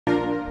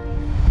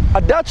A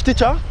Dutch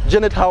teacher,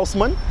 Janet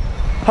Huisman,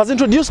 has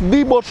introduced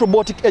B-Bot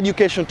Robotic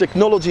education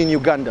technology in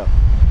Uganda.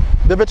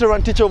 The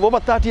veteran teacher of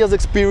over 30 years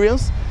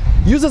experience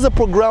uses a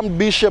programmed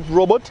B-shaped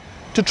robot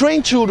to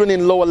train children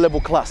in lower level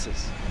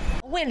classes.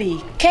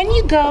 Willie, can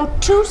you go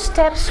 2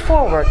 steps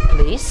forward,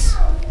 please?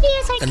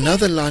 Yes, I can.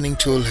 Another learning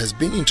tool has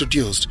been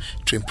introduced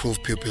to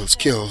improve pupil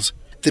skills.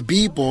 The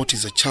B-Bot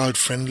is a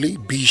child-friendly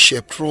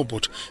B-shaped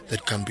robot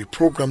that can be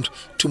programmed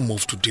to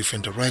move to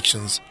different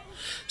directions.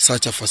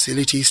 Such a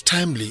facility is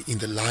timely in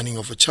the learning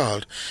of a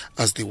child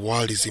as the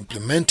world is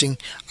implementing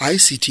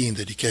ICT in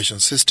the education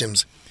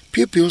systems.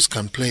 Pupils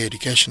can play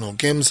educational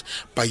games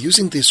by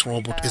using this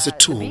robot as a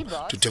tool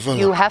to develop.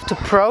 You have to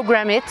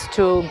program it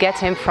to get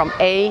him from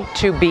A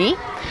to B,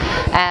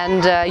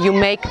 and you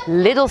make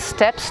little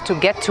steps to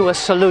get to a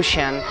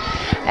solution.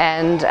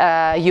 And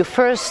you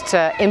first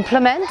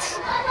implement,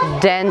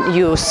 then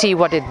you see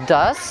what it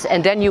does,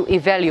 and then you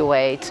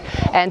evaluate.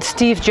 And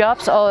Steve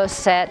Jobs always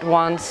said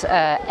once,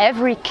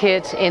 every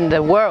kid in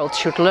the world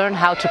should learn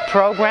how to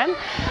program,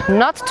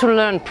 not to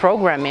learn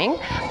programming,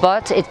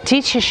 but it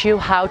teaches you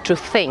how to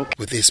think.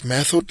 With this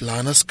method,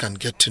 learners can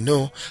get to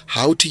know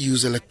how to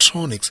use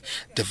electronics,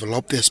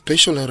 develop their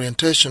special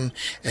orientation,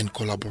 and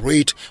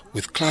collaborate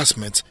with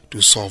classmates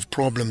to solve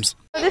problems.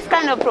 This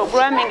kind of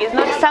programming is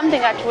not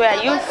something that we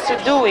are used to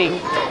doing,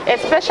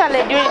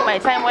 especially during my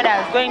time when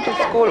I was going to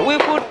school. We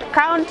could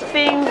count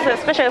things,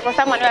 especially for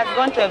someone who has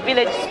gone to a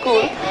village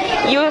school.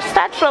 You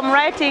start from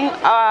writing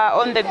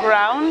on the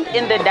ground,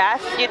 in the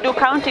dust, you do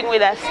counting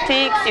with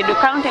sticks, you do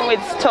counting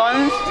with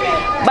stones.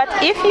 But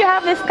if you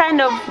have this kind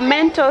of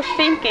mental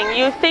thinking,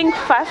 you think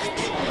fast,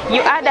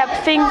 you add up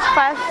things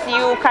fast,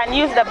 you can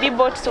use the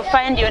B-Bot to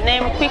find your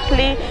name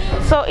quickly.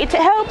 So it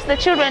helps the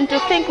children to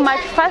think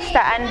much faster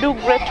and do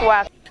great work.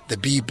 The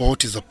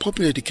B-Bot is a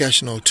popular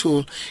educational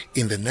tool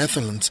in the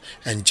Netherlands,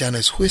 and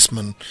Janice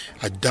Huisman,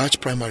 a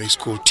Dutch primary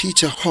school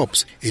teacher,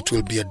 hopes it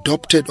will be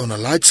adopted on a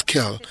large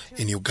scale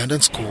in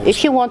Ugandan schools.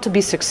 If you want to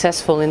be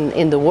successful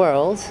in the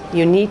world,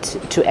 you need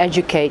to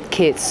educate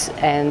kids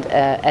and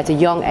at a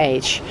young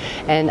age.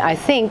 And I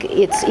think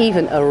it's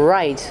even a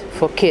right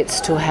for kids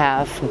to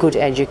have good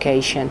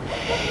education.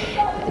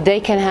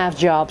 They can have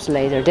jobs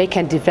later, they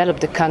can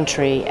develop the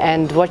country,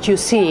 and what you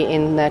see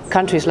in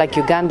countries like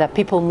Uganda,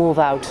 people move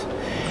out.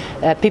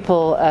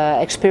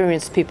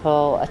 Experienced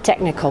people,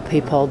 technical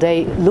people,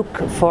 they look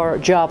for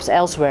jobs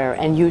elsewhere,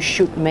 and you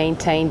should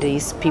maintain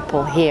these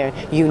people here.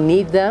 You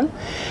need them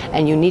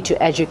and you need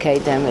to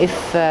educate them.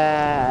 If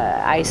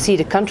I see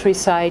the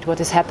countryside,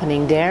 what is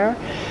happening there,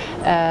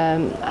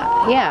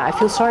 yeah, I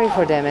feel sorry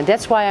for them, and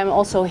that's why I'm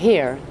also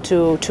here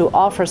to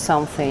offer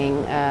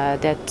something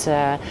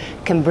that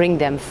can bring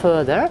them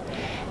further.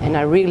 And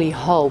I really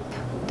hope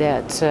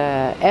that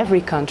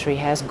every country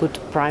has good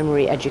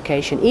primary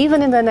education.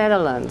 Even in the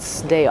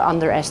Netherlands, they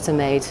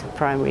underestimate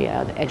primary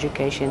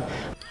education.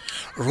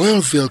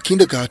 Royalville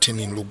Kindergarten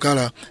in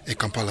Lugala, a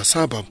Kampala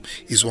suburb,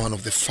 is one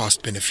of the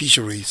first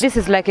beneficiaries. This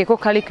is like a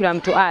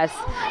co-curriculum to us,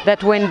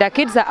 that when the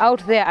kids are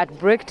out there at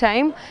break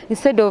time,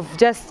 instead of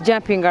just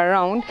jumping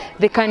around,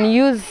 they can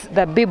use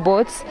the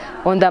B-Bots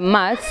on the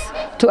mats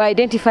to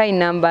identify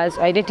numbers,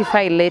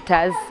 identify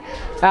letters,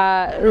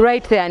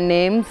 write their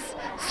names.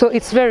 So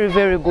it's very,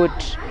 very good.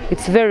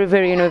 It's very,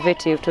 very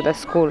innovative to the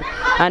school.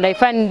 And I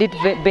find it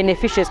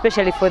beneficial,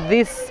 especially for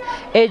this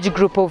age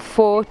group of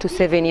 4 to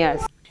 7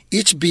 years.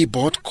 Each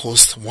B-Bot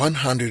costs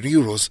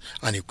 €100,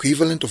 an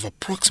equivalent of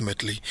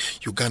approximately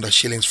Uganda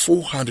shillings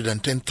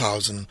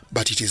 410,000,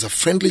 but it is a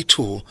friendly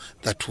tool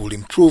that will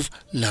improve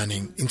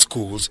learning in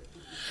schools.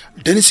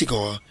 Dennis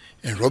Igoa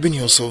and Robin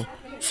Yoso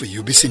for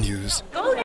UBC News.